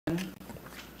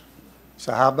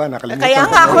Sa haba, nakalimutan. Kaya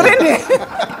nga ako rin eh.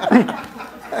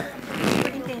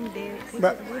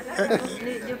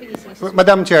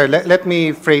 Madam Chair, let me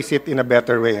phrase it in a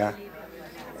better way.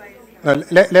 No,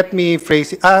 let me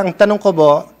phrase it. Ang tanong ko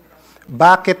po,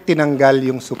 bakit tinanggal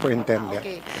yung superintendent?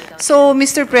 Okay. So,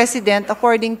 Mr. President,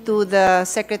 according to the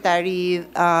Secretary,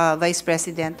 Vice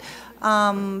President,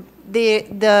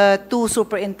 the two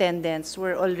superintendents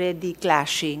were already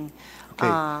clashing. Okay.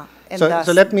 And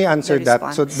So let me answer the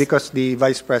that. So because the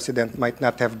Vice President might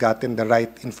not have gotten the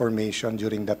right information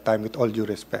during that time, with all due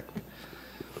respect.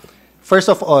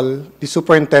 First of all, the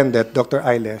superintendent, Dr.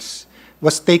 Ailes,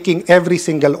 was taking every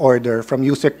single order from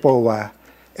USEC POA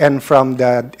and from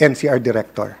the NCR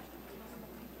director.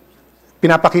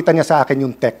 Pinapakita niya sa akin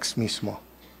yung text mismo.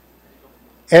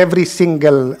 Every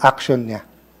single action niya.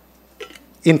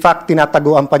 In fact,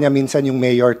 tinataguan pa niya minsan yung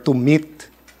mayor to meet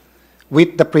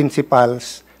with the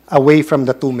principals away from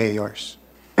the two mayors.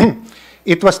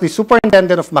 It was the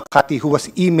superintendent of Makati who was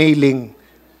emailing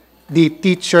the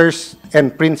teachers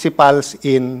and principals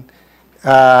in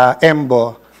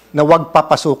Embo na wag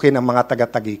papasukin ang mga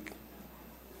taga-Taguig.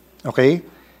 Okay?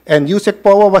 And USEC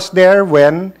POA was there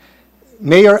when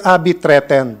Mayor Abby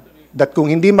threatened that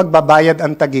kung hindi magbabayad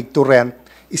ang Taguig to rent,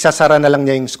 isasara na lang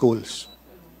niya yung schools.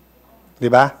 Di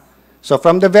ba? So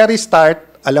from the very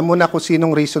start, alam mo na kung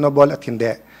sinong reasonable at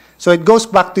hindi. So it goes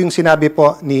back to yung sinabi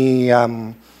po ni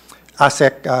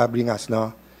Asek Bringas, no?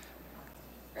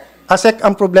 Asek,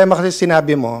 ang problema kasi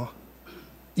sinabi mo,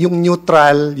 yung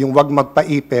neutral, yung wag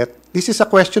magpaipit, this is a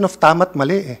question of tama't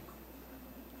mali eh.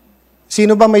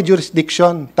 Sino ba may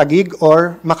jurisdiction? Taguig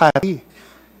or Makati?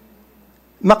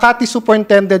 Makati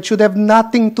superintendent should have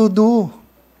nothing to do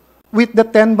with the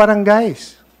 10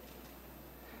 barangays.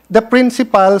 The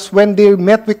principals, when they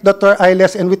met with Dr.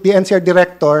 Ailes and with the NCR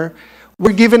director,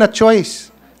 were given a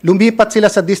choice. Lumipat sila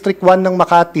sa District 1 ng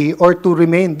Makati or to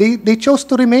remain. They chose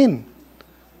to remain.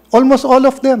 Almost all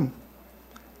of them.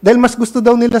 Dahil mas gusto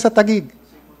daw nila sa Taguig.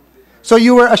 So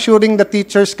you were assuring the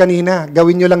teachers kanina,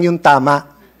 gawin nyo lang yung tama,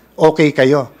 okay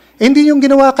kayo. Eh, hindi yung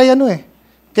ginawa kay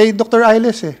kay Dr.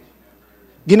 Ailes eh.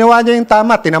 Ginawa niya yung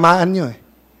tama, tinamaan nyo eh.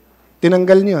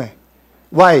 Tinanggal nyo eh.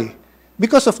 Why?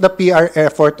 Because of the PR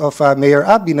effort of Mayor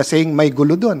Abby na saying may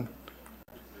gulo doon.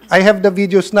 I have the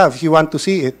videos now if you want to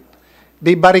see it.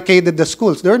 They barricaded the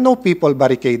schools. There are no people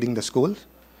barricading the schools,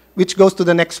 which goes to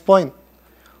the next point.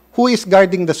 Who is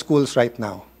guarding the schools right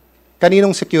now?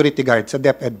 Kaninong security guard? Sa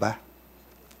DepEd ba?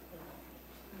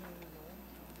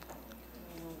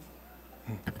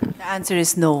 The answer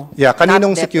is no. Yeah,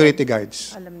 kaninong Not security DepEd.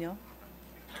 guards? Alam nyo?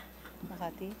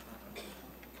 Makati?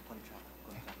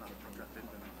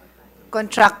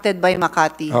 Contracted by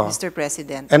Makati, Oh. Mr.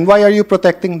 President. And why are you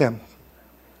protecting them?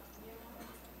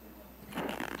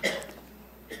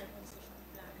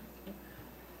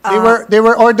 They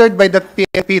were ordered by the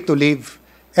PNP to leave.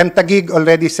 And Taguig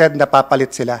already said na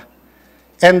papalit sila.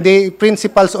 And the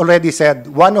principals already said,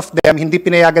 one of them hindi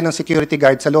pinayagan ng security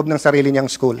guard sa loob ng sarili niyang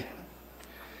school.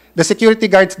 The security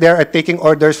guards there are taking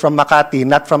orders from Makati,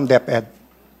 not from DepEd.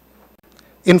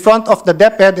 In front of the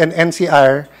DepEd and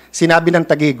NCR, sinabi ng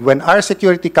Taguig, when our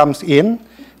security comes in,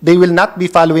 they will not be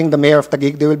following the mayor of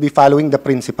Taguig, they will be following the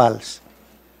principals.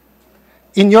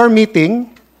 In your meeting,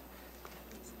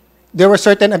 there were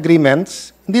certain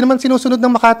agreements. Hindi naman sinusunod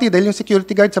ng Makati dahil yung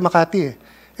security guard sa Makati eh.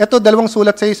 Ito, dalawang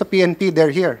sulat sa iyo sa PNP,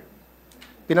 they're here.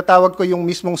 Pinatawag ko yung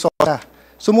mismong SOSA.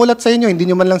 Sumulat sa inyo, hindi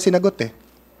nyo man lang sinagot eh.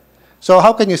 So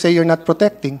how can you say you're not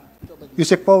protecting?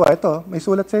 Yusek Powa, ito, may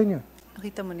sulat sa inyo.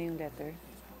 Nakita mo na yung letter.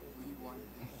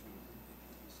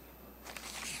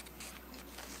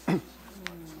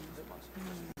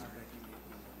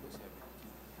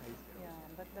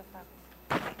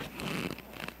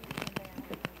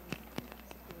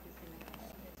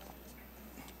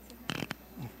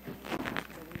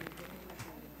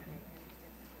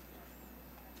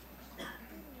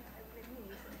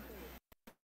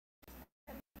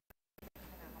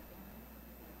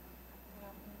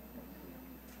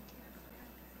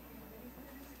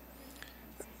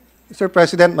 Mr.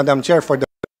 President, Madam Chair, for the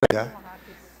area,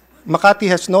 Makati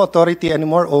has no authority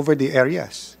anymore over the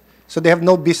areas. So they have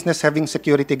no business having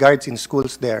security guards in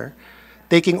schools there,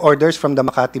 taking orders from the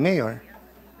Makati mayor.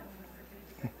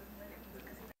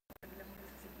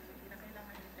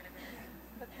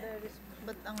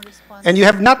 And you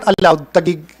have not allowed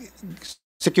Taguig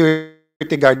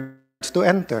security guards to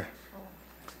enter.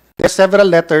 There are several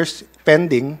letters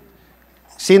pending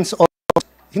since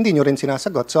hindi nyo rin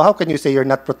sinasagot. So how can you say you're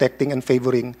not protecting and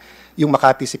favoring yung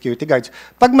Makati security guards?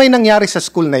 Pag may nangyari sa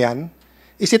school na yan,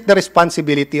 is it the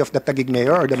responsibility of the Taguig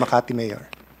mayor or the Makati mayor?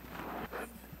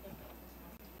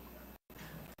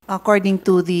 According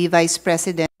to the Vice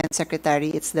President and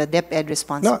Secretary, it's the DepEd No,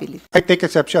 responsibility. I take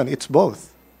exception. It's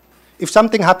both. If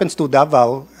something happens to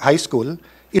Davao High School,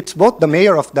 it's both the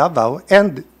mayor of Davao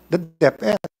and the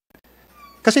DepEd.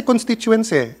 Kasi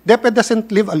constituents eh. DepEd doesn't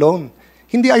live alone.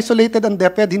 Hindi isolated ang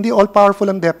DepEd, hindi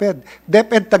all-powerful ang DepEd.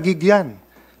 DepEd tagig yan.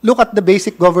 Look at the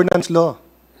basic governance law.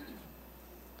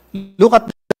 Look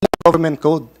at the government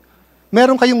code.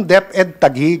 Meron kayong DepEd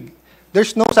tagig.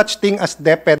 There's no such thing as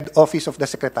DepEd Office of the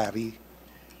Secretary.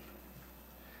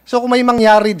 So kung may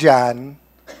mangyari dyan,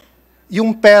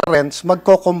 yung parents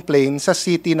magko-complain sa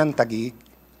city ng Taguig.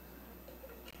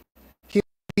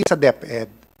 Hindi sa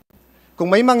DepEd. Kung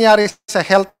may mangyari sa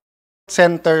health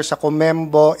center, sa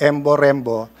Comembo, Embo,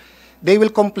 Rembo, they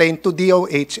will complain to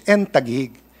DOH and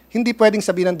Taguig. Hindi pwedeng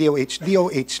sabihin ng DOH,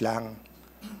 DOH lang.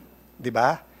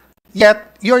 Diba?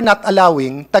 Yet, you're not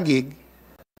allowing Taguig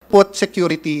put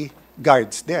security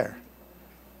guards there.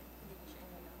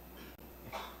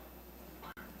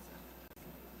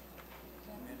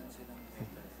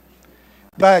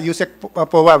 Diba, Yusek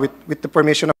Powa, with the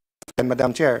permission of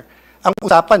Madam Chair, ang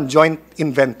usapan, joint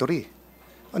inventory.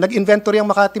 O, nag-inventory ang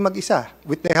Makati mag-isa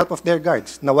with the help of their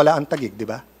guards. Nawala ang Taguig, di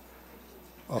ba?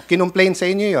 O, kinumplain sa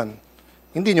inyo yon.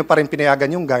 Hindi nyo pa rin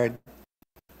pinayagan yung guard.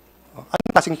 O,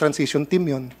 anong klaseng transition team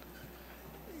yon?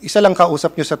 Isa lang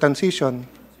kausap nyo sa transition.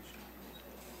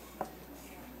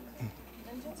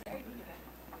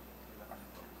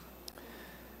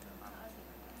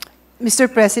 Mr.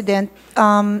 President,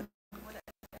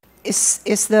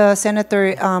 is the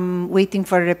senator waiting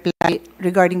for a reply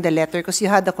regarding the letter? Because you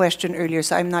had the question earlier,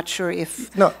 so I'm not sure if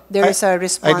No, there is a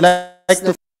response. I'd like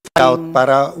to find out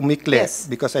para umikli, Yes.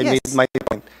 because I Yes. made my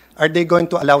point. Are they going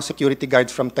to allow security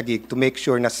guards from Taguig to make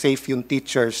sure na safe yung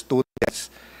teachers, students,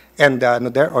 and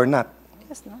no there or not?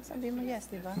 Yes, no? Sabi mo yes,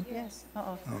 di ba? Yes.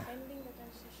 Oo.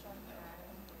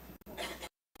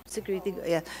 Security,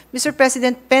 yeah. Mr.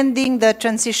 President, pending the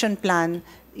transition plan,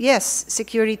 yes,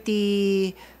 security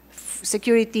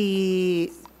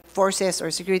forces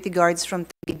or security guards from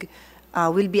Taguig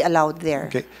will be allowed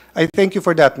there. Okay. I thank you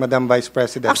for that, Madam Vice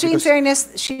President. Actually, in because- fairness,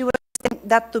 she was saying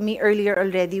that to me earlier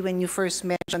already when you first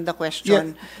mentioned the yeah,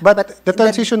 question. but the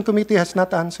transition committee has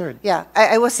not answered. Yeah,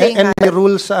 I was saying And nga- may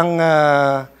rules ang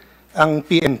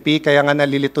PNP, kaya nga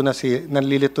nalilito na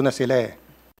sila eh.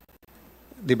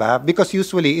 Diba? Because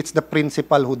usually, it's the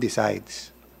principal who decides.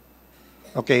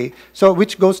 Okay? So,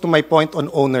 which goes to my point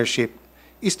on ownership.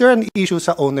 Is there an issue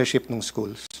sa ownership ng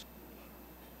schools?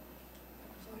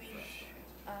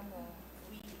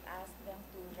 We asked them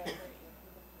to render it.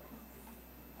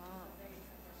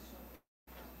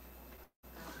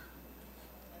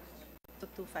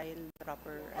 to file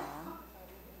proper,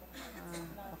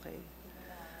 okay.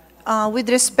 With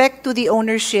respect to the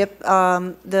ownership,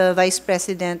 the Vice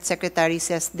President Secretary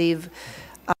says they've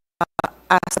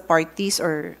asked the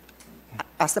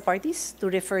parties to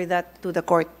refer that to the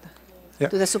court, Yeah.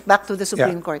 to the back to the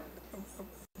Supreme Court.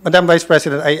 Madam Vice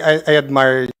President, I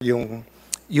admire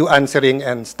you answering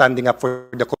and standing up for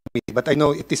the committee, but I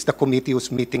know it is the committee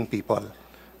who's meeting people.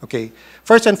 Okay?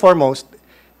 First and foremost,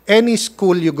 any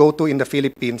school you go to in the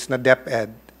Philippines na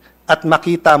DepEd, at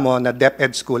makita mo na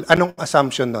DepEd school, anong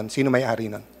assumption nun? Sino may-ari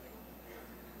nun?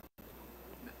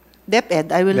 DepEd,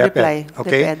 I will DepEd. reply.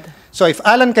 Okay? DepEd. So if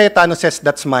Alan Cayetano says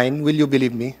that's mine, will you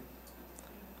believe me?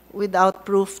 Without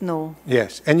proof, no.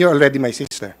 Yes. And you're already my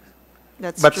sister.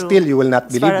 That's But true. still, you will not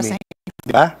As far believe as me.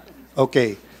 Diba?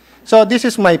 Okay. So this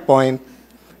is my point.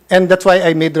 And that's why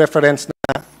I made reference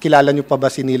na kilala nyo pa ba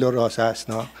si Nilo Rosas,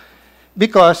 no?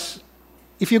 Because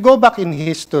if you go back in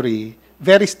history,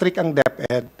 very strict ang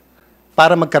DepEd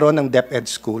para magkaroon ng DepEd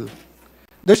school.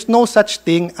 There's no such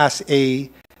thing as a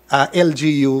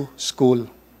LGU school.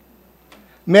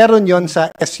 Meron yon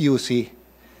sa SUC.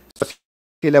 So,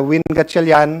 sila Win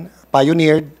Gatchalian,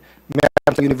 pioneered,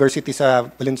 meron sa university sa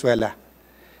Valenzuela.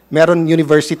 Meron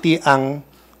university ang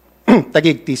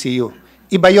Taguig, TCU.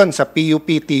 Iba yon sa PUP,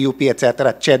 TUP,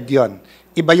 etc. CHED yon.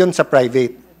 Iba yon sa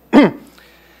private.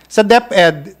 Sa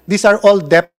DepEd, these are all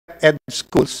DepEd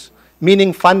schools,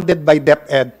 meaning funded by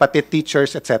DepEd, pati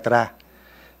teachers, etc.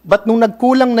 But nung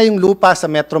nagkulang na yung lupa sa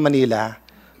Metro Manila,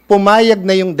 pumayag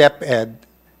na yung DepEd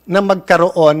na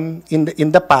magkaroon in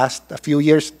the past, a few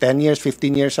years, 10 years,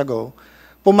 15 years ago,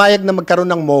 pumayag na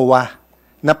magkaroon ng MOA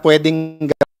na pwedeng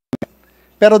gamit.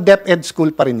 Pero DepEd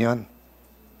school pa rin yun.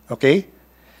 Okay?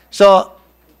 So,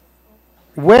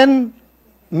 when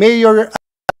Mayor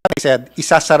said,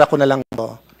 isasara ko na lang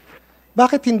to,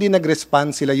 bakit hindi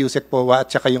nag-respond sila Yusek Powa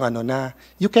at saka yung na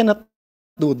you cannot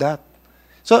do that?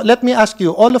 So let me ask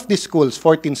you, all of these schools,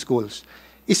 14 schools,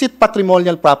 is it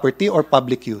patrimonial property or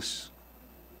public use?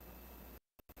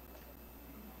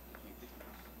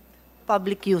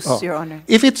 Public use, Oh. Your Honor.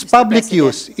 If it's Mr. public President.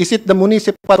 use, is it the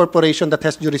municipal corporation that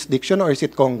has jurisdiction or is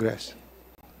it Congress?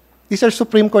 These are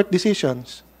Supreme Court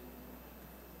decisions.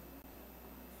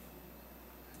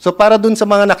 So para dun sa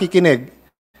mga nakikinig,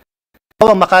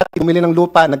 ang Makati bumili ng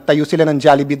lupa, nagtayo sila ng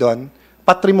Jollibee doon,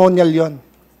 patrimonial yon.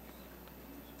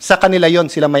 Sa kanila yon,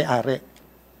 sila may-ari.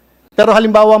 Pero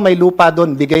halimbawa may lupa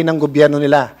doon, bigay ng gobyerno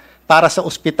nila para sa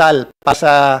ospital, para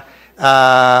sa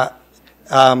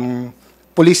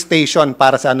police station,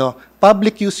 para sa ano,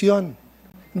 public use yon.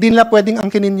 Hindi nila pwedeng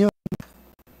angkinin yun.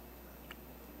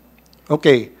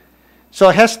 Okay. So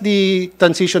has the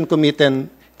Transition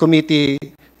Committee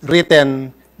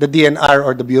written the DNR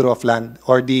or the Bureau of Land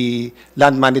or the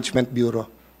Land Management Bureau?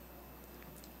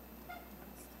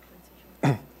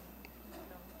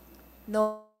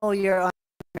 No, Your Honor.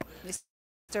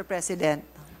 Mr. President.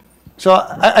 So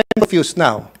I'm confused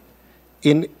now.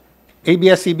 In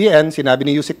ABS-CBN, sinabi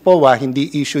ni Yusek Powa, hindi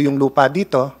issue yung lupa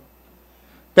dito.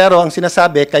 Pero ang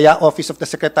sinasabi, kaya Office of the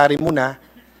Secretary muna,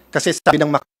 kasi sabi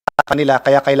ng kanila,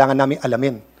 kaya kailangan namin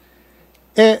alamin.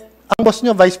 Ang boss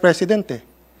nyo, Vice President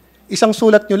Isang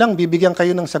sulat nyo lang, bibigyan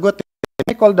kayo ng sagot.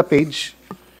 Can I call the page?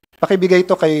 Pakibigay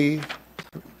ito kay...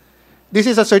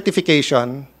 This is a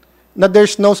certification na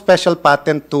there's no special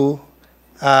patent to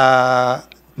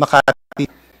Makati.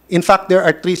 In fact, there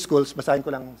are 3 schools. Basahin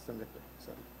ko lang. Sorry.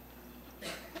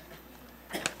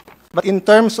 But in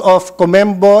terms of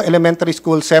Comembo Elementary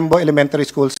School, Sembo Elementary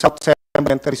School, South Sembo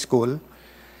Elementary School,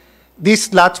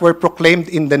 these lots were proclaimed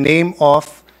in the name of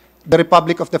the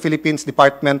Republic of the Philippines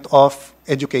Department of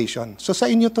Education. So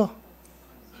sa inyo to.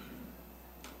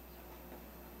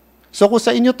 So kung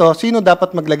sa inyo to, sino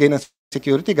dapat maglagay ng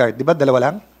security guard? Di ba dalawa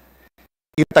lang?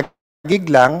 Itagig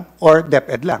lang or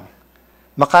DepEd lang.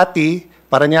 Makati,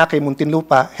 Parañaque,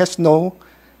 Muntinlupa has no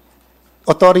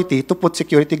authority to put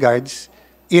security guards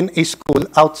in a school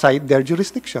outside their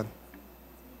jurisdiction.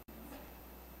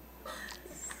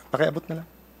 Pakiabot na lang.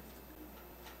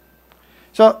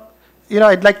 So,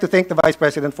 I'd like to thank the Vice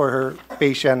President for her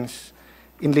patience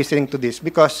in listening to this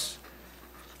because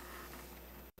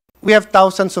we have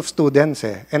thousands of students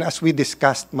and as we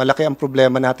discussed, malaki ang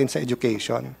problema natin sa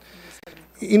education.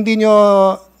 Hindi nyo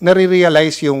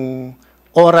nare-realize yung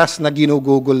oras na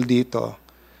ginugugol dito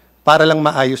para lang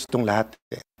maayos itong lahat.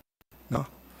 No?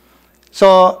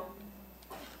 So,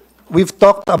 we've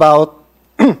talked about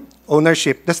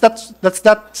ownership. Does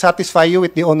that satisfy you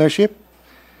with the ownership?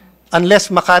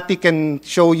 Unless Makati can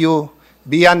show you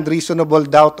beyond reasonable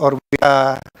doubt or with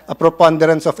a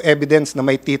preponderance of evidence na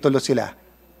may titulo sila.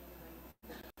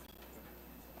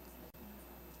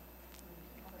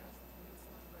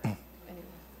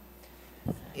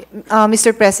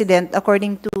 Mr. President,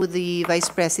 according to the Vice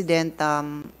President,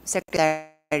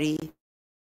 Secretary,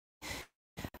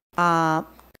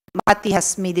 Makati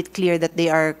has made it clear that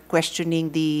they are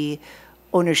questioning the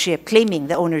ownership, claiming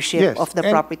the ownership of the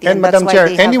property. And that's Madam why Chair,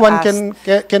 they have anyone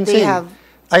asked- can they say. have-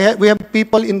 We have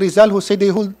people in Rizal who say they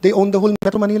own the whole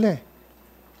Metro Manila.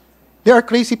 There are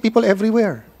crazy people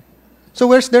everywhere.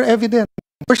 So where's their evidence?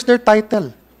 Where's their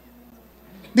title?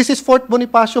 This is Fort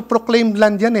Bonifacio, proclaimed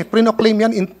land yan Prinoclaim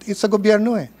yan sa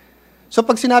gobyerno So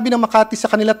pag sinabi ng Makati sa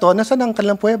kanila to, nasaan ang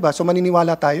kanilang puweba? So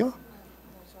maniniwala tayo?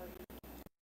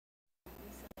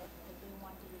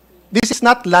 This is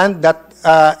not land that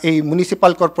a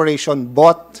municipal corporation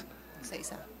bought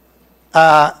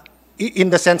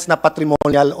in the sense na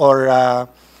patrimonial or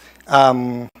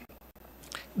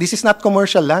this is not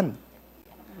commercial land.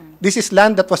 This is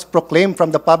land that was proclaimed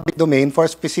from the public domain for a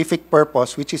specific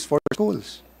purpose, which is for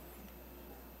schools.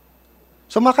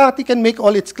 So Makati can make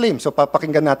all its claims. So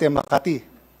papakinggan natin ang Makati.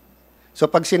 So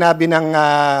pag sinabi ng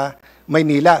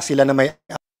Maynila, sila na may...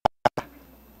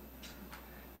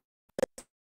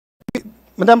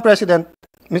 Madam President,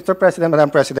 Mr. President,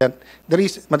 Madam President,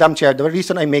 Madam Chair, the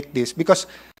reason I make this, because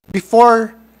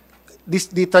before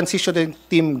the transition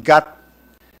team got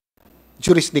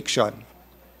jurisdiction,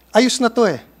 ayos na to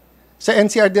sa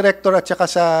NCR Director at saka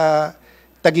sa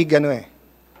Taguig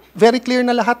Very clear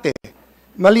na lahat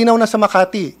Malinaw na sa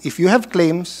Makati. If you have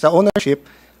claims sa ownership,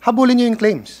 habulin nyo yung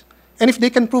claims. And if they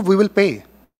can prove, we will pay.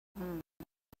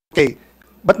 Okay.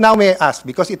 But now may I ask,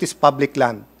 because it is public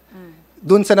land,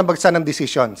 dun sa nabagsa ng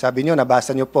decision, sabi nyo,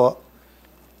 nabasa nyo po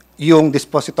yung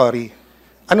dispository.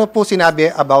 Ano po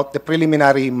sinabi about the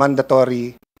preliminary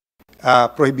mandatory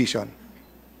prohibition?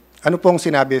 Ano pong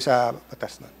sinabi sa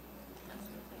batas na?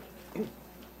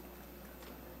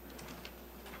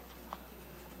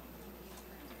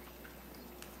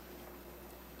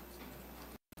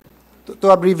 To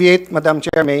abbreviate, Madam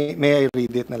Chair, may I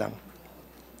read it na lang?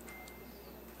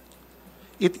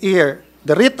 It here,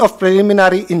 The writ of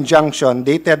preliminary injunction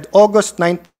dated August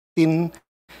 2,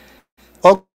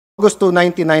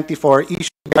 1994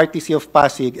 issued by RTC of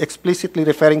Pasig explicitly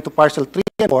referring to Parcel 3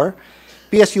 and 4,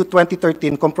 PSU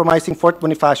 2013 comprising Fort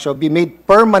Bonifacio be made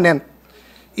permanent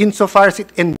insofar as it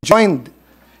enjoined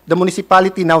the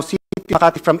municipality, now City of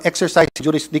Makati, from exercising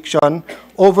jurisdiction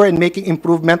over and making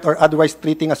improvement or otherwise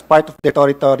treating as part of their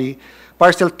territory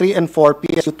Parcel 3 and 4,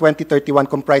 PSU 2031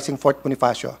 comprising Fort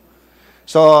Bonifacio.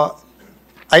 So,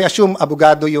 I assume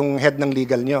abogado yung head ng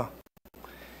legal nyo.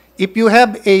 If you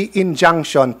have a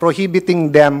injunction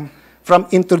prohibiting them from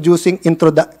introducing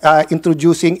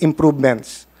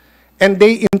improvements, and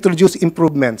they introduce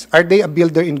improvements, are they a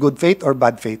builder in good faith or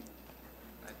bad faith?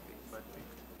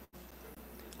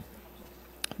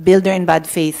 Builder in bad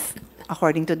faith,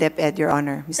 according to DepEd, Your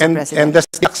Honor, Mr. President. And does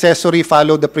the accessory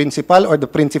follow the principal or the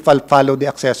principal follow the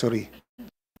accessory?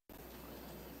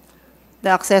 The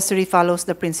accessory follows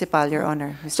the principal, Your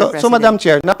Honor, Mr. President. So, Madam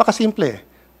Chair, napakasimple.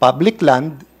 Public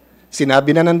land,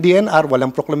 sinabi na ng DNR,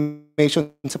 walang proclamation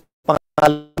sa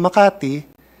pangalan ng Makati.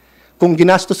 Kung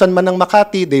ginastusan man ng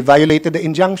Makati, they violated the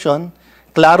injunction.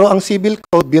 Klaro ang civil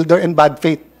code, builder and bad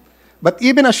faith. But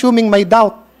even assuming may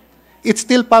doubt, it's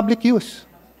still public use.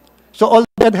 So all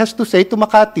that has to say to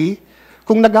Makati,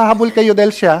 kung naghahabol kayo dahil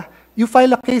siya, you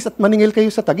file a case at maningil kayo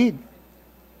sa Taguig.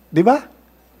 Di ba?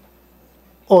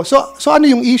 Oh, so ano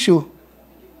yung issue?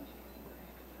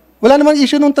 Wala namang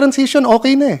issue nung transition,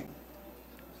 okay na eh.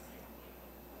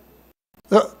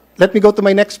 So, let me go to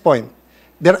my next point.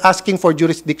 They're asking for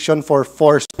jurisdiction for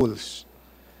 4 schools.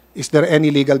 Is there any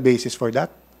legal basis for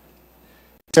that?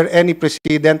 Is there any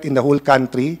precedent in the whole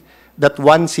country that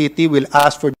one city will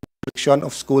ask for jurisdiction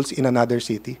of schools in another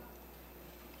city?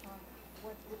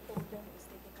 What we told them is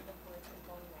take it to the court and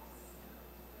Congress.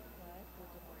 Right? Go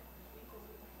to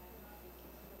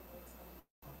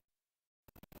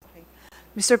court.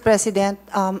 Mr. President,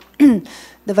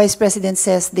 the Vice President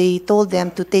says they told them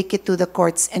to take it to the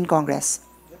courts and Congress.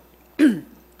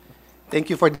 Thank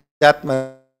you for that,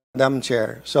 Madam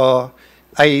Chair. So,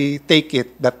 I take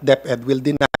it that DepEd will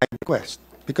deny the request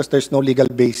because there's no legal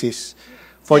basis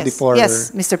for Yes. the 4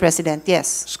 Yes, Mr. President,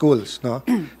 yes. schools, no?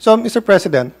 So, Mr.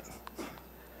 President,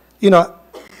 you know,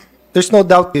 there's no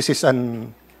doubt this is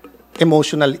an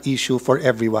emotional issue for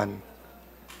everyone.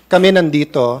 Kami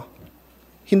nandito,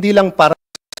 hindi lang para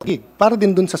sa gig, para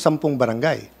din dun sa 10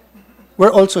 barangay.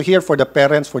 We're also here for the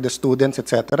parents, for the students,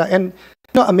 etc. And,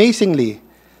 you know, amazingly,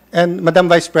 and Madam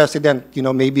Vice President, you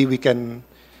know, maybe we can,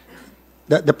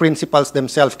 the principals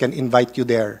themselves can invite you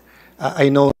there. I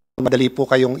know, madali po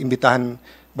kayong imbitahan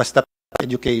basta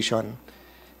education.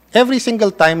 Every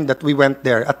single time that we went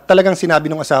there, at talagang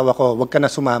sinabi ng asawa ko, wag ka na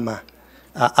sumama,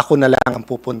 ako na lang ang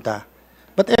pupunta.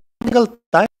 But every single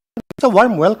time, it's a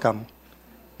warm welcome.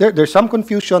 There's some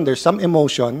confusion, there's some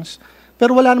emotions,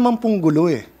 pero wala naman pong gulo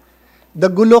eh.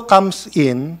 The gulo comes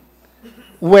in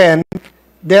when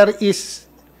there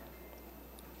is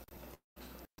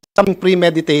something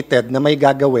premeditated na may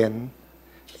gagawin,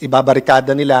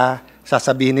 ibabarikada nila,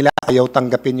 sasabihin nila, ayaw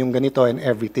tanggapin yung ganito and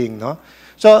everything, no?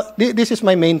 So, this is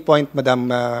my main point,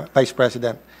 Madam Vice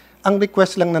President. Ang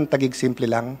request lang ng Taguig, simple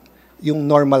lang, yung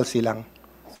normalcy lang.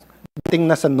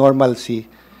 Dating na sa normalcy.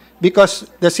 Because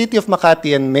the City of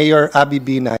Makati and Mayor Abby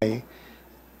Binay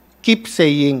keep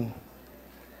saying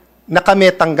na kami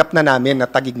tanggap na namin na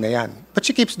Taguig na yan. But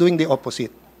she keeps doing the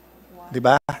opposite.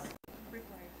 Diba?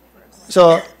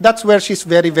 So, that's where she's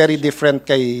very, very different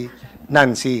kay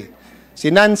Nancy. Si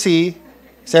Nancy,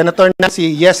 Senator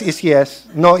Nancy, yes is yes,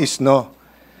 no is no.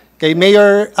 Kay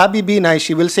Mayor Abby Binay,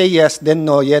 she will say yes, then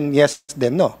no, yes,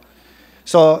 then no.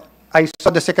 So, I saw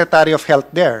the Secretary of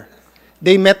Health there.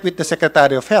 They met with the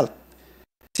Secretary of Health.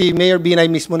 Si Mayor Binay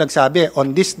mismo nagsabi,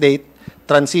 on this date,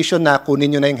 transition na, kunin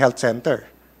nyo na yung health center.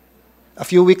 A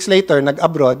few weeks later,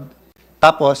 nag-abroad,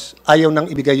 tapos ayaw nang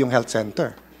ibigay yung health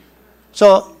center.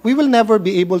 So, we will never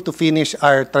be able to finish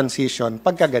our transition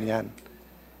pagka ganyan.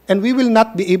 And we will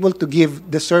not be able to give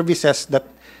the services that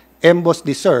EMBOs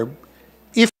deserve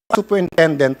if the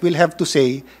superintendent will have to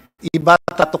say, iba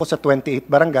prato ko sa 28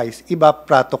 barangays, iba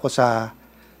prato ko sa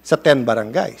 10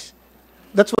 barangays.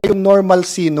 That's why yung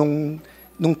normalcy nung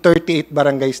 38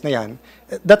 barangays na yan,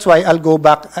 that's why I'll go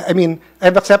back. I mean,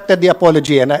 I've accepted the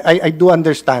apology and I do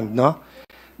understand, no?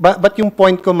 But yung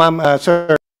point ko, Ma'am,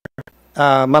 Sir,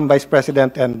 Ma'am Vice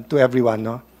President and to everyone,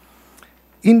 no?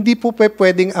 Hindi po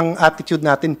pwedeng ang attitude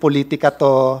natin, politika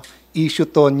to, issue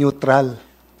to, neutral.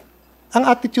 Ang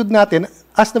attitude natin,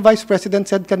 as the Vice President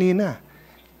said kanina,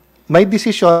 may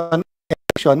decision,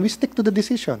 we stick to the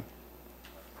decision.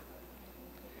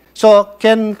 So,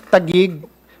 can Taguig,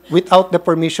 without the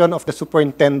permission of the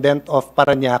Superintendent of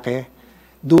Parañaque,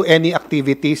 do any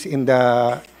activities in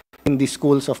the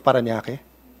schools of Parañaque?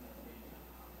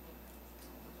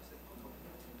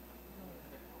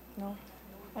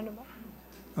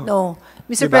 No.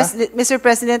 Mr. Diba? Mr.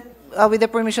 President, with the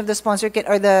permission of the sponsor,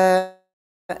 or the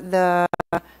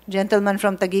gentleman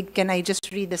from Taguig, can I just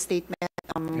read the statement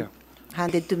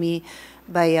handed to me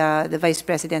by the Vice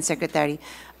President Secretary?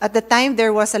 At the time,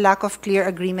 there was a lack of clear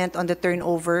agreement on the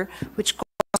turnover, which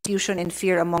caused confusion and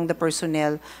fear among the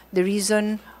personnel. The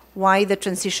reason why the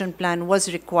transition plan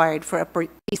was required for a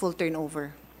peaceful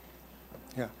turnover.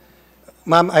 Yeah.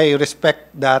 Ma'am, I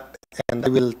respect that and I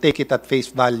will take it at face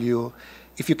value.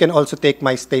 If you can also take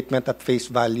my statement at face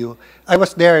value. I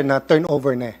was there na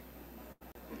turnover na eh.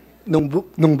 Nung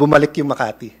bumalik yung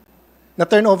Makati. Na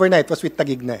turnover na, it was with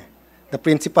Taguig na eh. The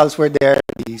principals were there,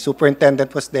 the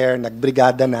superintendent was there,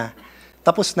 nagbrigada na,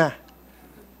 tapos na.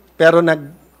 Pero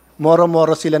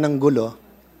moro-moro sila ng gulo,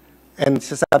 and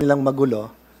sasabi nilang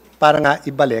magulo, para nga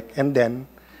ibalik, and then,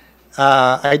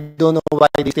 I don't know why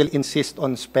they still insist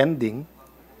on spending.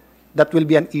 That will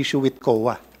be an issue with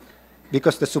COA.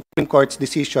 Because the Supreme Court's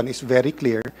decision is very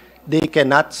clear, they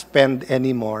cannot spend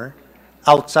anymore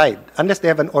outside, unless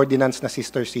they have an ordinance na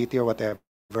sister city or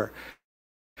whatever.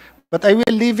 But I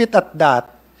will leave it at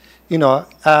that,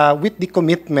 with the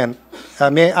commitment,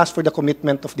 may I ask for the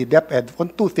commitment of the DepEd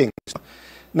on two things.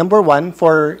 Number one,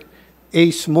 for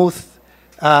a smooth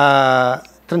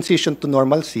transition to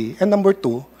normalcy. And number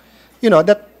two,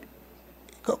 that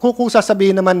kung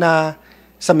sasabihin naman na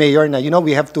sa mayor na,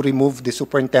 we have to remove the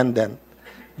superintendent,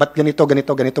 but ganito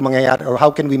mangyayari, or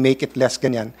how can we make it less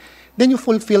ganyan, then you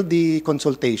fulfill the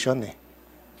consultation. Eh.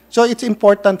 So it's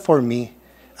important for me.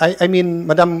 I mean,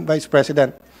 Madam Vice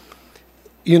President,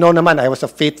 naman, I was a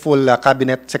faithful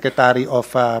cabinet secretary of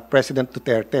President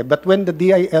Duterte. But when the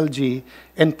DILG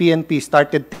and PNP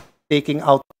started taking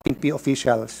out PNP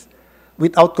officials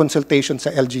without consultation sa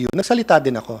LGU, nagsalita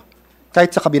din ako, kahit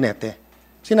sa kabinete.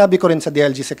 Sinabi ko rin sa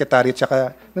DILG secretary,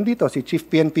 tsaka nandito, si Chief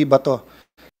PNP ba to?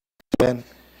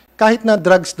 Kahit na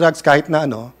drugs, kahit na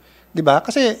di ba?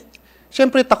 Kasi,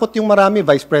 syempre, takot yung marami,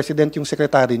 Vice President yung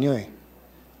secretary nyo eh.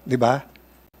 Di ba?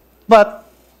 But,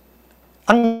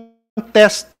 ang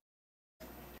test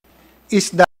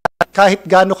is that kahit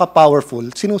gaano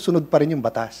ka-powerful, sinusunod pa rin yung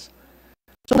batas.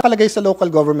 So, nakalagay sa local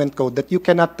government code that you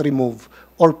cannot remove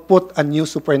or put a new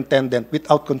superintendent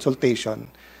without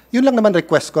consultation. Yun lang naman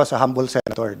request ko sa humble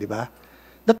senator, di ba?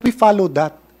 That we follow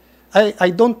that. I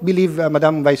don't believe,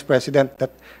 Madam Vice President,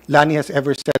 that Lani has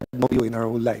ever said no to you in her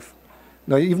whole life.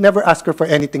 No, you've never asked her for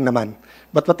anything naman.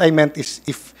 But what I meant is,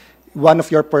 if one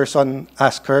of your person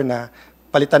ask her na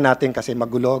palitan natin kasi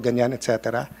magulo, ganyan,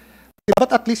 etc.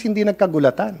 But at least hindi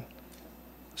nagkagulatan.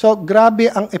 So,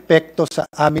 grabe ang epekto sa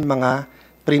aming mga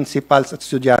principals at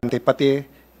estudyante, pati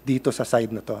dito sa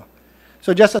side na to.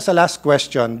 So, just as a last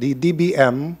question, the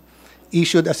DBM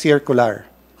issued a circular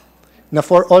na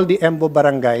for all the EMBO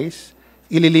barangays,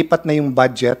 ililipat na yung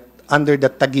budget under the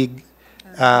Taguig.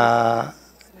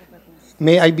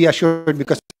 May I be assured,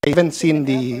 because I haven't seen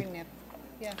the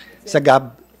sa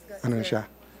GAB, siya?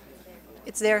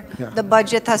 It's there. Yeah. The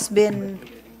budget has been...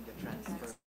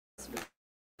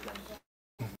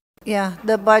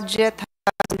 the budget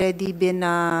has already been...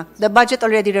 the budget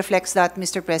already reflects that,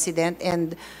 Mr. President,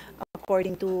 and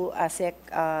according to ASEC,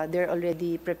 they're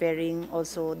already preparing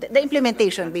also the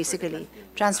implementation, basically,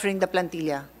 transferring the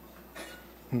plantilla.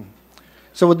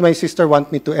 So would my sister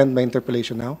want me to end my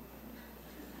interpellation now?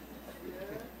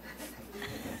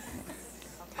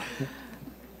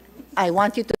 I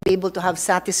want you to be able to have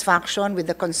satisfaction with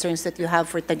the concerns that you have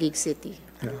for Taguig City.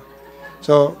 Yeah.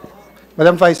 So,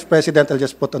 Madam Vice President, I'll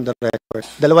just put on the record.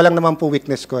 Dalawa lang naman po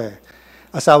weakness ko eh.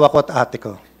 Asawa ko at ate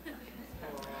ko.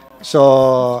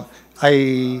 So,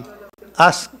 I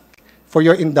ask for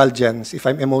your indulgence if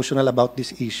I'm emotional about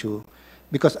this issue,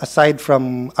 because aside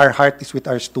from our heart is with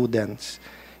our students,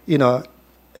 you know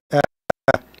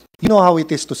how it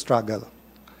is to struggle.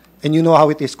 And you know how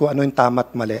it is kung ano yung tama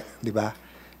at mali, di ba?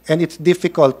 And it's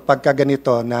difficult pagka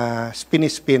ganito na spin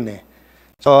eh.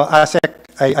 So, ASEC,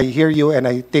 I hear you and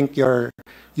I think your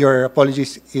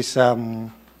apologies is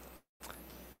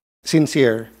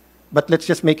sincere. But let's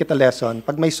just make it a lesson.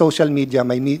 Pag may social media,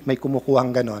 may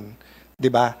kumukuhang ganon, di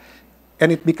ba?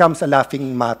 And it becomes a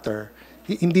laughing matter.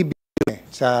 Hindi eh.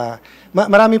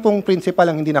 Marami pong principal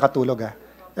ang hindi nakatulog.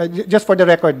 Just for the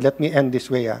record, let me end this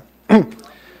way.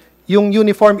 Yung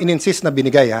uniform in-insist na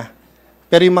binigay,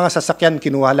 pero yung mga sasakyan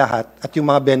kinuha lahat at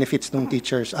yung mga benefits ng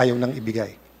teachers ayaw nang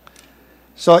ibigay.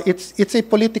 So it's a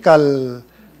political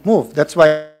move. That's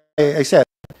why I said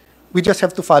we just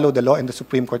have to follow the law and the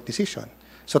Supreme Court decision.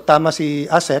 So tama si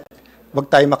ASEC, wag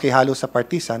tayo makihalo sa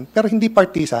partisan, pero hindi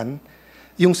partisan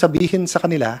yung sabihin sa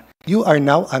kanila, you are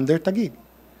now under Taguig.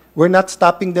 We're not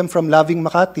stopping them from loving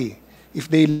Makati. If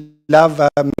they love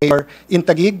Mayor in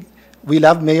Taguig, we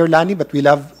love Mayor Lani, but we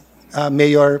love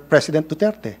Mayor President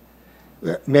Duterte.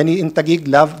 Many in Taguig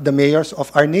love the mayors of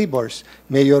our neighbors,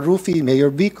 Mayor Rufy, Mayor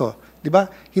Vico, 'di ba?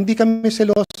 Hindi kami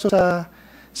seloso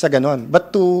sa ganon. But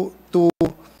to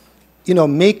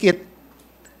make it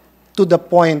to the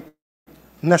point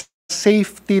na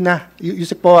safety na.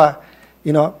 Yusik po,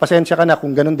 pasensya ka na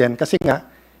kung ganun din kasi nga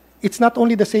it's not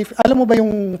only the safe. Alam mo ba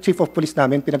yung chief of police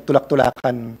namin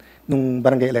pinagtulak-tulakan nung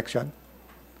barangay election?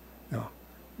 No.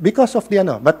 Because of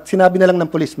but sinabi na lang ng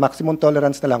police, maximum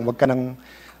tolerance na lang, wag ka nang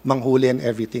manghuli and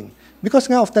everything. Because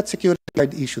nga of that security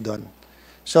guard issue doon.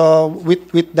 So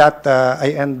with that,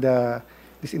 I end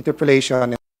this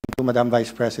interpellation and to Madam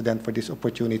Vice President for this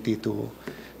opportunity to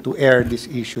air these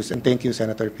issues. And thank you,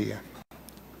 Senator Pia.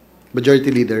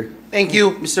 Majority Leader. Thank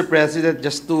you, Mr. President.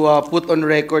 Just to put on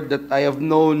record that I have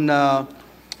known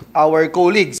our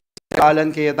colleagues,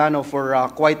 Alan Cayetano, for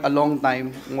quite a long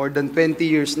time, more than 20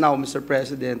 years now, Mr.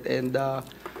 President. And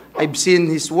I've seen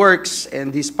his works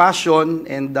and his passion,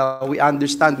 and we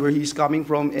understand where he's coming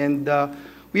from. And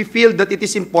we feel that it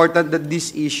is important that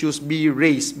these issues be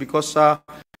raised because I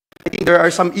think there are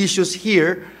some issues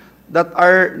here that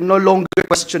are no longer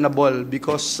questionable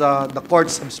because the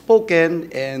courts have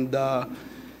spoken, and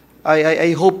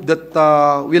I hope that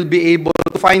we'll be able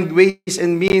to find ways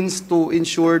and means to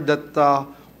ensure that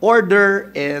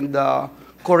order and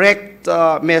correct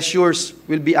measures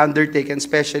will be undertaken,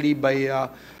 especially by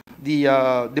the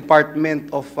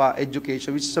Department of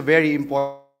Education, which is a very important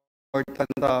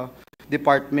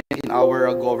department in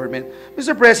our government.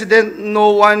 Mr. President,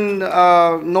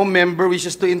 no member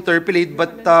wishes to interpellate,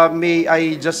 but may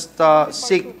I just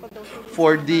seek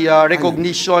for the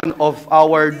recognition of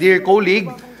our dear colleague,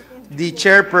 the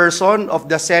chairperson of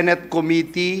the Senate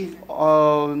Committee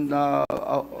on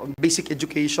Basic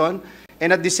Education,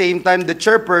 and at the same time, the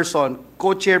chairperson,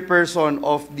 co-chairperson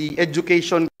of the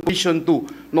Education Commission 2,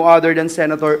 no other than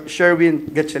Senator Sherwin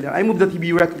Gatchalian. I move that he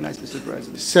be recognized, Mr.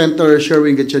 President. Senator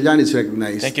Sherwin Gatchalian is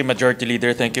recognized. Thank you, Majority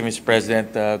Leader. Thank you, Mr.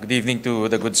 President. Good evening to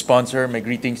the good sponsor. My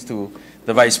greetings to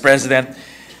the Vice President.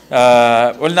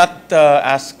 Will not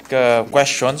ask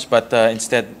questions, but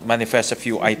instead manifest a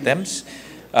few items.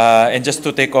 And just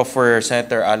to take off where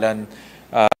Senator Alan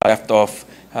left off,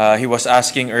 he was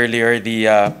asking earlier the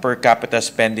per capita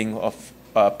spending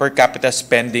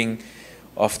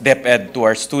of DepEd to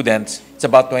our students. It's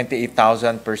about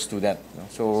 28,000 per student.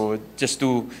 So just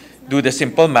to do the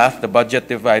simple math, the budget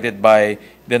divided by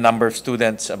the number of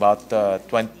students, about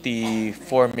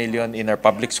 24 million in our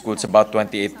public schools, about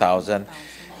 28,000.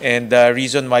 And the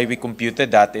reason why we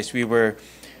computed that is we were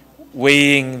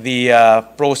weighing the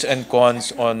pros and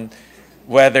cons on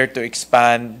whether to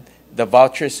expand the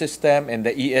voucher system and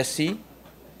the ESC.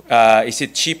 Is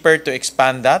it cheaper to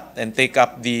expand that and take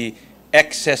up the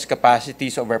excess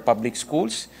capacities of our public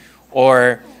schools,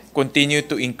 or continue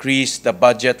to increase the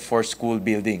budget for school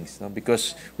buildings?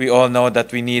 Because we all know that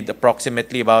we need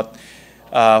approximately about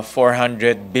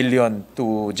 400 billion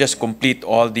to just complete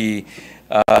all the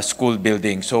school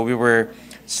buildings. So we were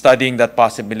studying that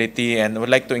possibility, and would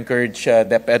like to encourage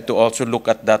DepEd to also look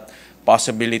at that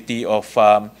possibility of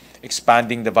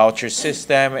expanding the voucher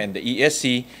system and the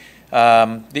ESC.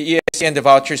 The ESC and the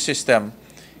voucher system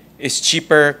is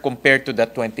cheaper compared to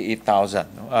that 28,000.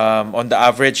 On the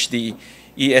average, the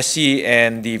ESC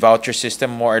and the voucher system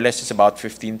more or less is about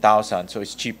 15,000, so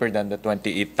it's cheaper than the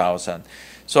 28,000.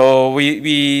 So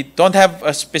we don't have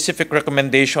a specific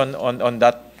recommendation on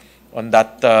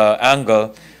that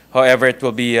angle. However, it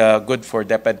will be good for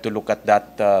DepEd to look at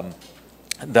that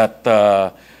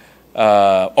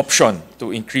option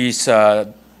to increase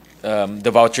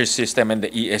the voucher system and the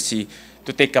ESC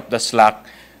to take up the slack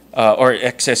or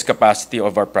excess capacity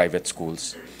of our private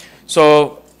schools.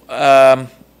 So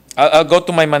I'll go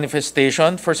to my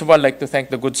manifestation. First of all, I'd like to thank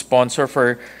the good sponsor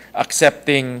for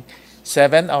accepting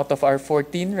 7 out of our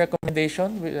 14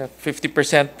 recommendation.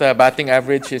 50% batting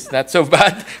average is not so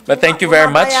bad, but thank you very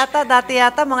much. Dati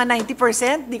yata mga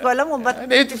 90%. Di ko alam mo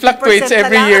ba't it fluctuates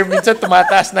every year. Minsan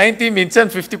tumataas 90, minsan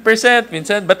 50%,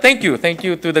 minsan. But thank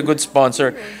you to the good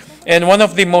sponsor. And one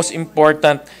of the most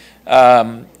important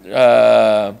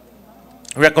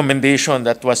recommendation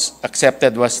that was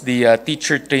accepted was the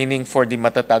teacher training for the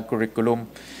Matatag curriculum.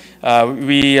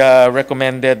 We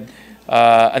recommended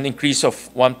an increase of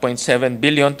 1.7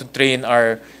 billion to train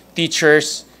our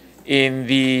teachers in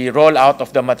the rollout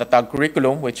of the Matatag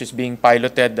curriculum, which is being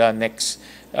piloted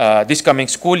this coming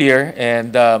school year.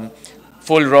 And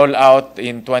full rollout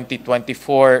in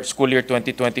 2024, school year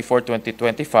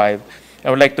 2024-2025. I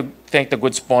would like to thank the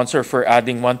good sponsor for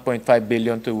adding 1.5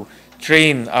 billion to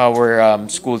train our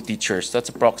school teachers. That's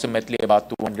approximately about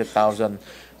 200,000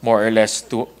 more or less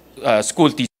to school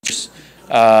teachers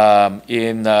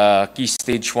in Key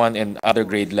Stage 1 and other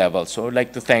grade levels. So I'd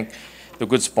like to thank the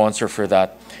good sponsor for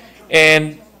that.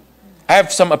 And I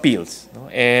have some appeals, no?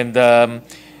 And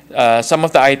some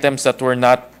of the items that were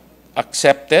not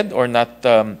accepted or not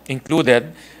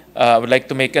included, I would like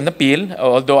to make an appeal,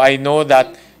 although I know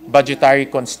that budgetary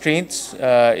constraints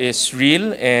is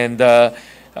real, and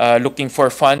looking for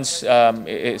funds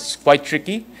is quite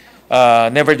tricky.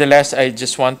 Nevertheless, I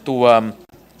just want to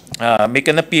make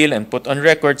an appeal and put on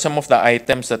record some of the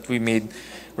items that we made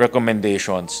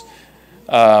recommendations.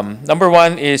 Number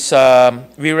one is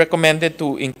we recommended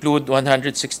to include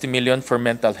 160 million for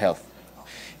mental health.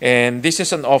 And this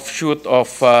is an offshoot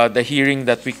of the hearing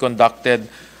that we conducted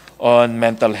on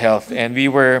mental health. And we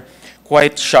were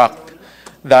quite shocked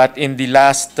that in the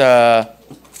last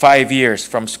 5 years,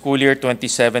 from school year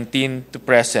 2017 to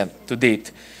present, to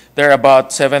date, there are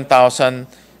about 7,000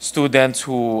 students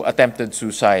who attempted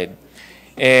suicide.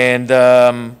 And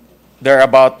there are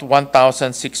about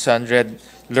 1,600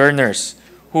 learners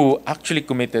who actually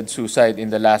committed suicide in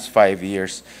the last 5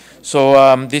 years. So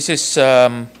this is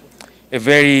a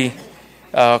very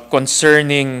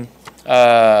concerning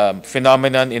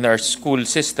phenomenon in our school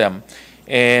system.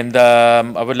 And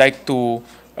I would like to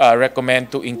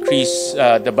recommend to increase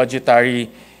the budgetary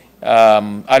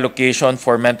allocation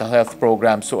for mental health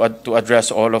programs to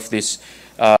address all of these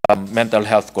mental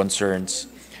health concerns.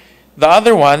 The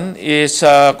other one is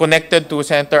connected to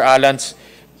Senator Alan's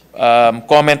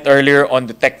comment earlier on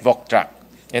the TechVoc track.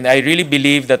 And I really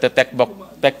believe that the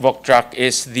TechVoc track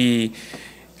is the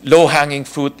low-hanging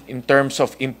fruit in terms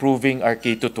of improving our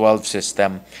K-12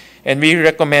 system. And we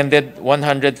recommended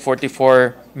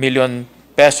 144 million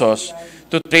pesos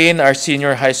to train our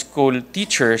senior high school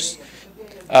teachers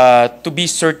to be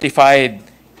certified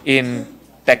in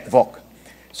TechVoc.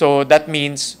 So that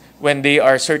means when they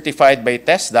are certified by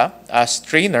TESDA as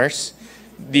trainers,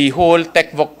 the whole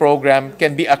TechVoc program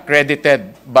can be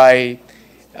accredited by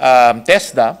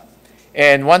TESDA.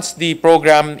 And once the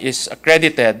program is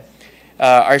accredited,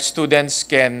 our students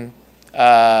can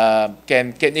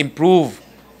improve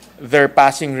their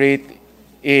passing rate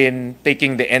in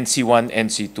taking the NC1,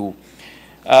 NC2.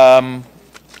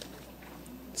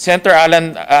 Senator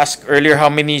Alan asked earlier how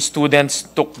many students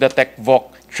took the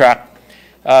TechVoc track.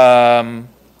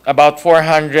 About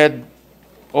 400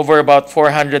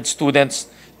 students,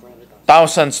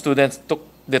 1,000 students took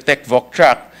the TechVoc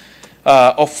track,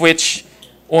 of which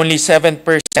only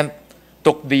 7%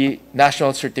 took the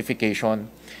national certification,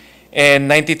 and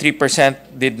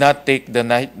 93% did not take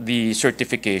the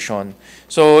certification.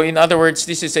 So in other words,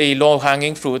 this is a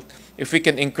low-hanging fruit. If we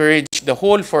can encourage the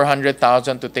whole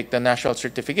 400,000 to take the national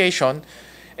certification,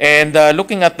 and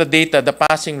looking at the data, the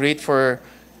passing rate for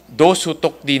those who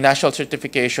took the national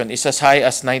certification is as high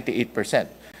as 98%.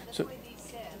 So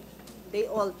They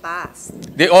all passed.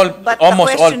 they all, But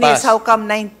almost the all question passed. is, how come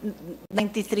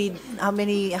 93,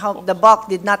 how the bulk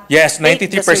did not Yes, take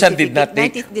the 93% did not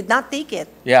take. 90 did not take it.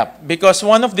 Yeah, because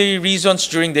one of the reasons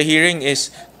during the hearing is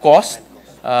cost.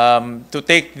 To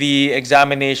take the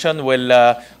examination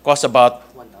will cost about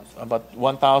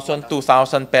 1,000,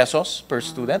 2,000 pesos per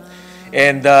student.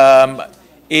 And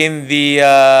in the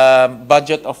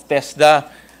budget of TESDA,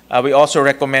 we also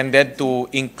recommended to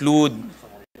include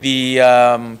the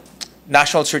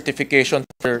national certification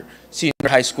for senior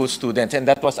high school students, and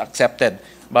that was accepted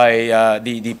by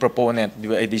the proponent,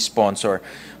 the sponsor.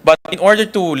 But in order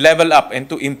to level up and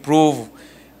to improve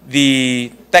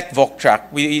the TechVoc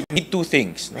track, we need two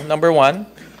things. Number one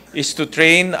is to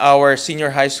train our senior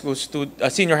high school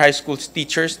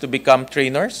teachers to become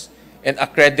trainers and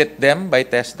accredit them by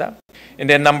TESDA. And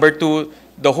then number two,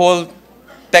 the whole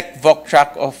TechVoc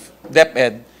track of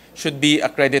DepEd should be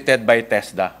accredited by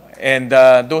TESDA. And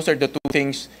those are the two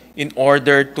things in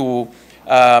order to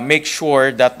make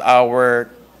sure that our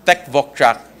TechVoc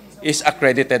track is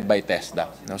accredited by TESDA.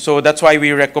 So that's why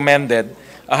we recommended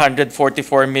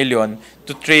 144 million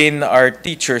to train our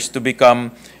teachers to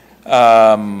become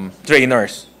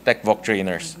trainers, TechVoc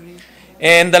trainers.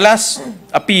 And the last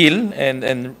appeal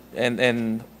and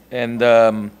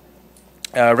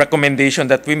recommendation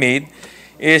that we made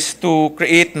is to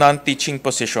create non-teaching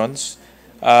positions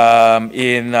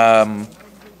in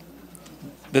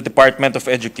the Department of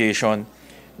Education.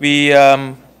 We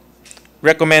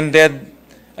recommended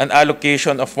an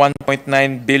allocation of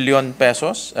 1.9 billion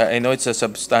pesos. I know it's a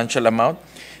substantial amount,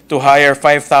 to hire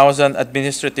 5,000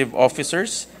 administrative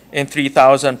officers and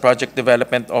 3,000 project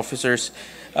development officers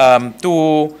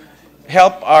to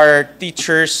help our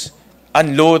teachers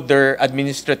unload their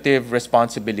administrative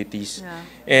responsibilities. Yeah.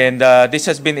 And this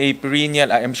has been a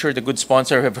perennial, I'm sure the good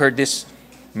sponsor have heard this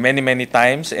many, many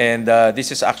times, and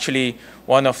this is actually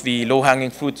one of the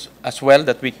low-hanging fruits as well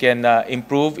that we can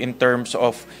improve in terms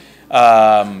of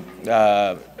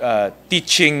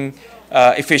teaching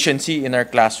efficiency in our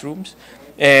classrooms.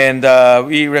 And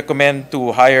we recommend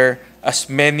to hire as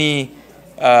many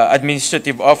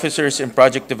administrative officers and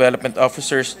project development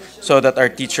officers so that our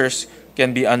teachers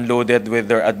can be unloaded with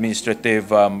their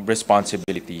administrative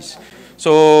responsibilities.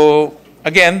 So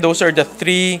again, those are the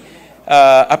three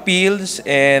appeals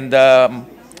and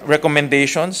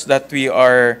recommendations that we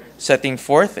are setting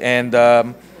forth, and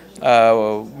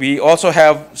we also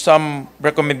have some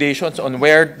recommendations on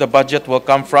where the budget will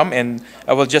come from, and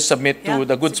I will just submit to Yeah,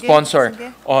 the good sige, sponsor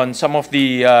sige. on some of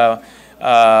the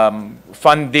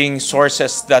funding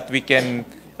sources that we can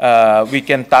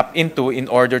tap into in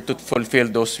order to fulfill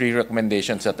those three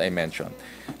recommendations that I mentioned.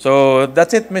 So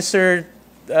that's it, Mr.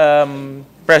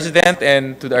 President,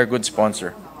 and to our good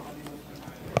sponsor.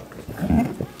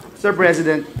 Sir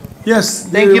President, Yes.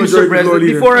 thank you, Mr. Majority President.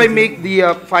 Leader. Before I make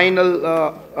the final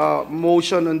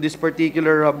motion on this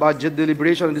particular budget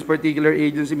deliberation on this particular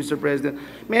agency, Mr. President,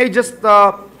 may I just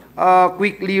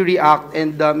quickly react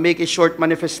and make a short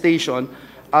manifestation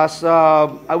as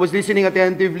I was listening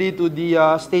attentively to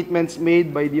the statements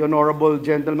made by the honorable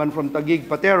gentleman from Taguig,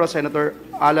 Patero, Senator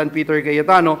Alan Peter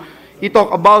Cayetano. He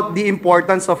talked about the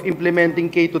importance of implementing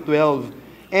K-12.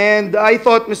 And I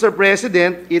thought, Mr.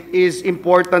 President, it is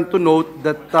important to note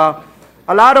that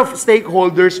a lot of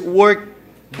stakeholders worked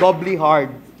doubly hard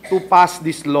to pass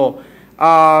this law.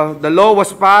 The law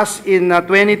was passed in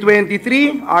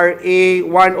 2023, RA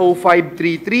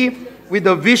 10533, with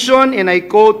a vision, and I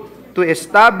quote, to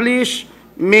establish,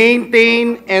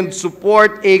 maintain, and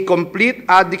support a complete,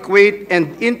 adequate,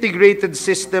 and integrated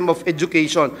system of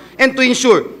education, and to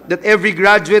ensure that every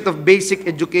graduate of basic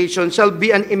education shall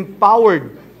be an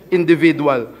empowered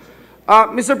individual.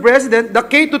 Mr. President, the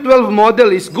K-12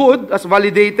 model is good, as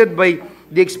validated by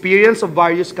the experience of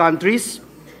various countries,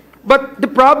 but the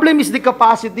problem is the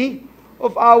capacity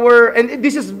of our, and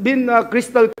this has been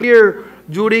crystal clear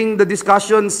during the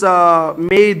discussions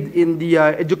made in the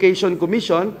Education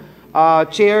Commission,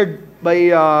 chaired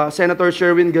by Senator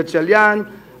Sherwin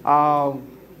Gatchalian,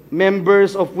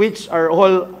 members of which are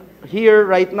all here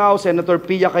right now, Senator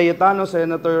Pia Cayetano,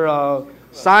 Senator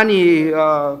Sani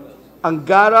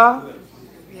Angara.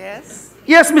 Yes.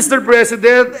 Yes, Mr.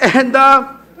 President. And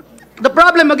the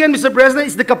problem again, Mr. President,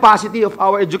 is the capacity of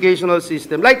our educational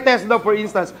system. Like TESDA, for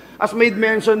instance, as made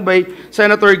mention by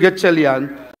Senator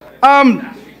Gatchalian,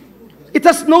 it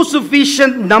has no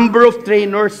sufficient number of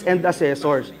trainers and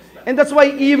assessors. And that's why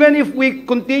even if we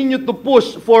continue to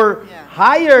push for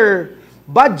higher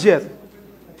budget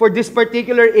for this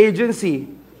particular agency,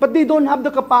 but they don't have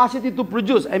the capacity to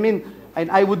produce. I mean, and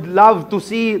I would love to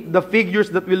see the figures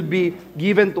that will be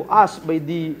given to us by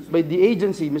the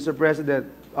agency, Mr. President,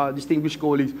 distinguished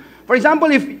colleagues. For example,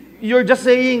 if you're just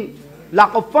saying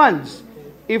lack of funds,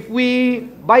 if we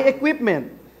buy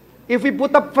equipment, if we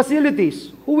put up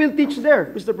facilities, who will teach there,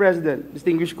 Mr. President,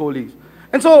 distinguished colleagues?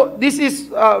 And so this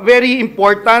is very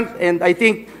important, and I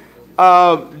think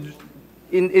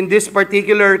in this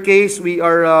particular case, we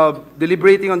are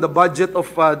deliberating on the budget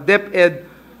of DepEd.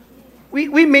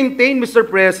 We maintain, Mr.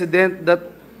 President,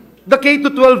 that the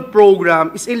K-12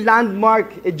 program is a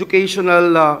landmark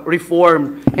educational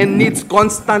reform and needs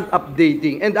constant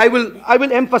updating. And I will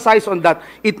emphasize on that.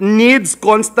 It needs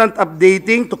constant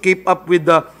updating to keep up with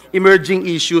the emerging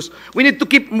issues. We need to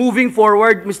keep moving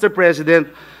forward, Mr. President,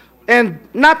 and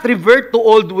not revert to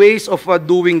old ways of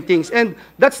doing things. And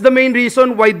that's the main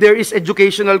reason why there is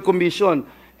Educational Commission.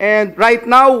 And right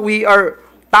now, we are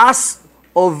tasked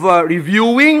of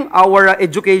reviewing our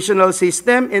educational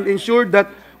system and ensure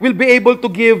that we'll be able to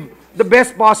give the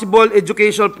best possible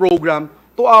educational program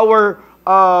to our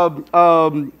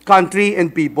country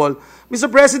and people.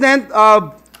 Mr. President,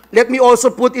 let me also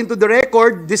put into the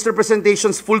record this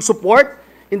representation's full support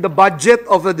in the budget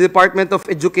of the Department of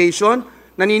Education.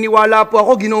 Naniniwala po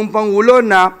ako, Ginoong Pangulo,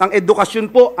 na ang edukasyon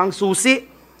po ang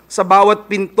susi sa bawat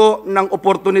pinto ng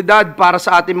oportunidad para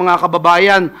sa ating mga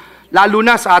kababayan, lalo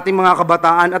na sa ating mga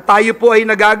kabataan. At tayo po ay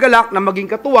nagagalak na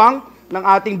maging katuwang ng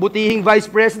ating butihing Vice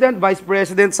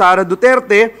President Sara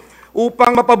Duterte,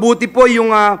 upang mapabuti po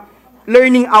yung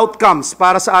learning outcomes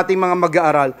para sa ating mga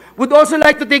mag-aaral. Would also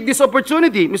like to take this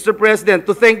opportunity, Mr. President,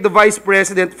 to thank the Vice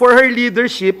President for her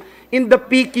leadership in the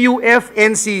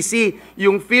PQF-NCC,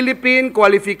 yung Philippine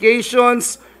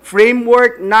Qualifications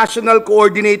Framework National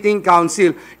Coordinating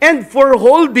Council and for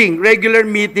holding regular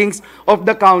meetings of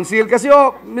the council. Kasi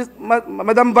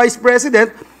Madam Vice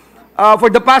President, for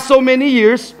the past so many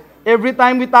years, every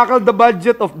time we tackled the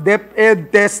budget of DepEd,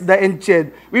 TESDA, and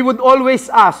CHED, we would always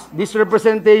ask this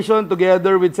representation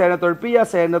together with Senator Pia,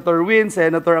 Senator Win,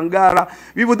 Senator Angara.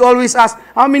 We would always ask,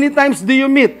 how many times do you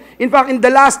meet? In fact, in the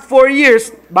last 4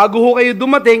 years, bago ho kayo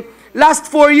dumating, last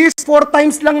 4 years, 4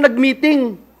 times lang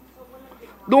nag-meeting.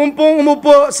 Doon pong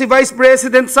umupo si Vice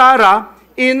President Sara,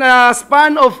 in a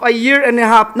span of a year and a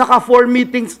half, naka 4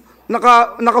 meetings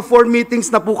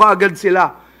na po kaagad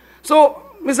sila. So,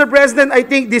 Mr. President, I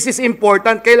think this is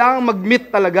important. Kailangan mag-meet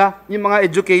talaga yung mga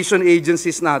education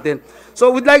agencies natin.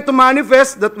 So, we'd like to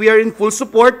manifest that we are in full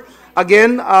support,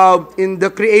 again, in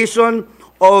the creation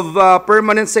of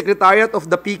Permanent Secretariat of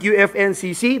the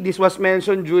PQF-NCC. This was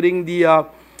mentioned during the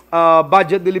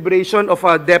budget deliberation of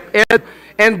DepEd.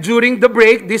 And during the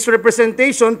break, this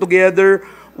representation, together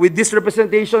with this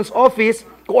representation's office,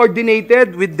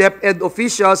 coordinated with DepEd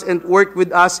officials and worked with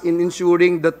us in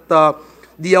ensuring that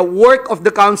the work of the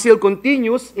council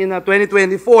continues in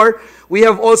 2024. We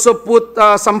have also put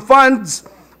some funds,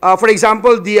 for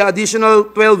example, the additional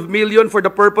 12 million for the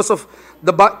purpose of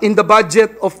in the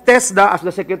budget of TESDA as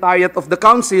the Secretariat of the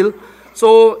Council.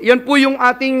 So, yan po yung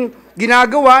ating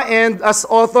ginagawa, and as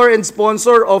author and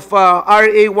sponsor of RA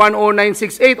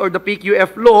 10968 or the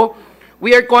PQF law,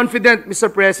 we are confident, Mr.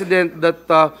 President, that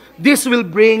this will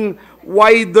bring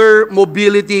wider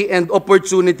mobility and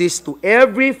opportunities to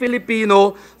every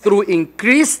Filipino through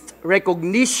increased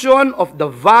recognition of the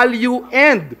value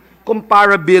and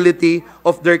comparability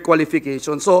of their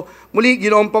qualifications. So, muli,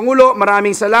 Ginoong Pangulo,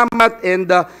 maraming salamat, and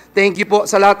thank you po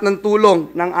sa lahat ng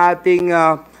tulong ng ating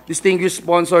distinguished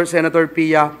sponsor, Senator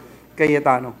Pia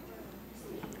Cayetano.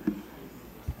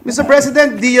 Mr.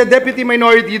 President, the Deputy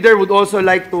Minority Leader would also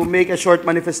like to make a short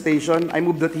manifestation. I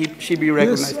move that she be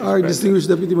recognized. Yes, our distinguished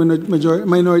Deputy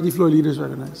Minority Floor Leader is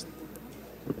recognized.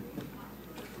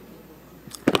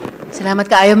 Salamat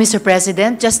kaayo, Mr.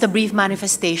 President. Just a brief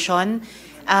manifestation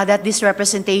that this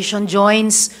representation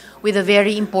joins with a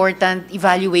very important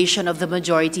evaluation of the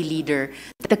Majority Leader.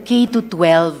 The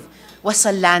K-12 was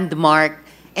a landmark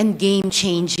and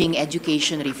game-changing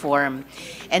education reform.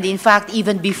 And in fact,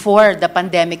 even before the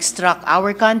pandemic struck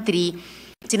our country,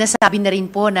 sinasabi na rin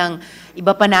po ng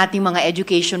iba pa nating mga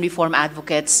education reform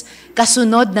advocates,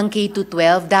 kasunod ng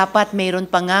K-12, dapat mayroon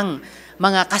pa ngang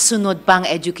mga kasunod pang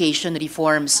education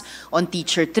reforms on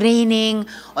teacher training,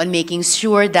 on making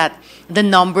sure that the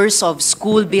numbers of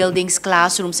school buildings,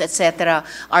 classrooms, etc.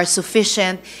 are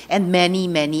sufficient, and many,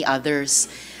 many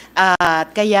others.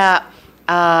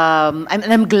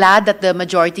 I'm glad that the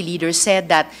Majority Leader said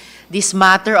that this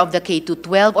matter of the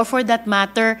K-12, or for that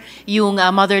matter, yung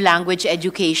mother language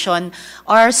education,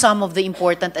 are some of the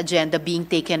important agenda being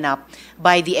taken up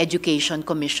by the Education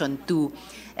Commission too.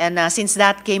 And since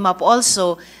that came up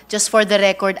also, just for the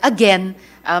record, again,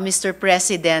 Mr.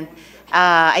 President,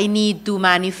 I need to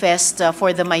manifest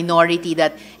for the minority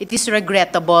that it is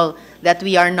regrettable that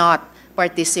we are not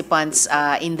participants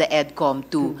in the EDCOM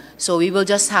too. So we will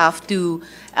just have to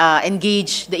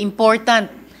engage the important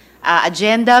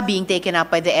agenda being taken up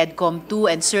by the EDCOM too,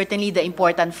 and certainly the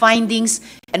important findings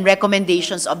and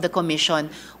recommendations of the Commission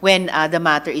when the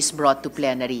matter is brought to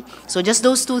plenary. So just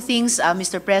those two things,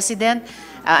 Mr. President,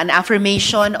 an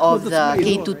affirmation of the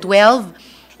K-12,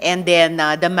 and then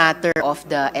the matter of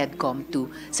the EDCOM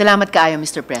too. Salamat kaayo,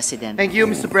 Mr. President. Thank you,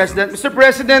 Mr. President. Mr.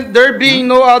 President, there being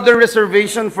no other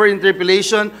reservation for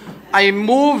interpellation, I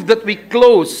move that we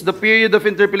close the period of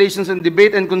interpellations and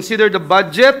debate and consider the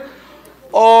budget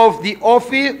of the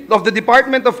Office of the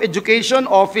Department of Education,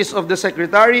 Office of the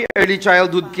Secretary, Early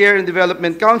Childhood Care and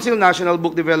Development Council, National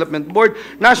Book Development Board,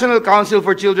 National Council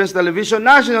for Children's Television,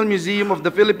 National Museum of the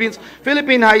Philippines,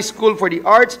 Philippine High School for the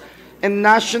Arts, and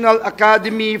National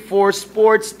Academy for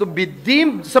Sports to be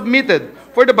deemed submitted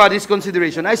for the body's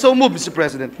consideration. I so move, Mr.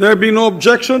 President. There be no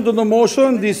objection to the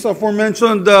motion. These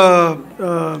aforementioned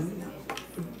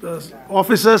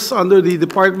offices under the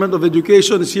Department of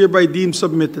Education is hereby deemed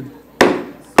submitted.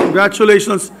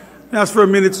 Congratulations. I ask for a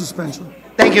minute suspension.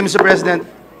 Thank you, Mr. President.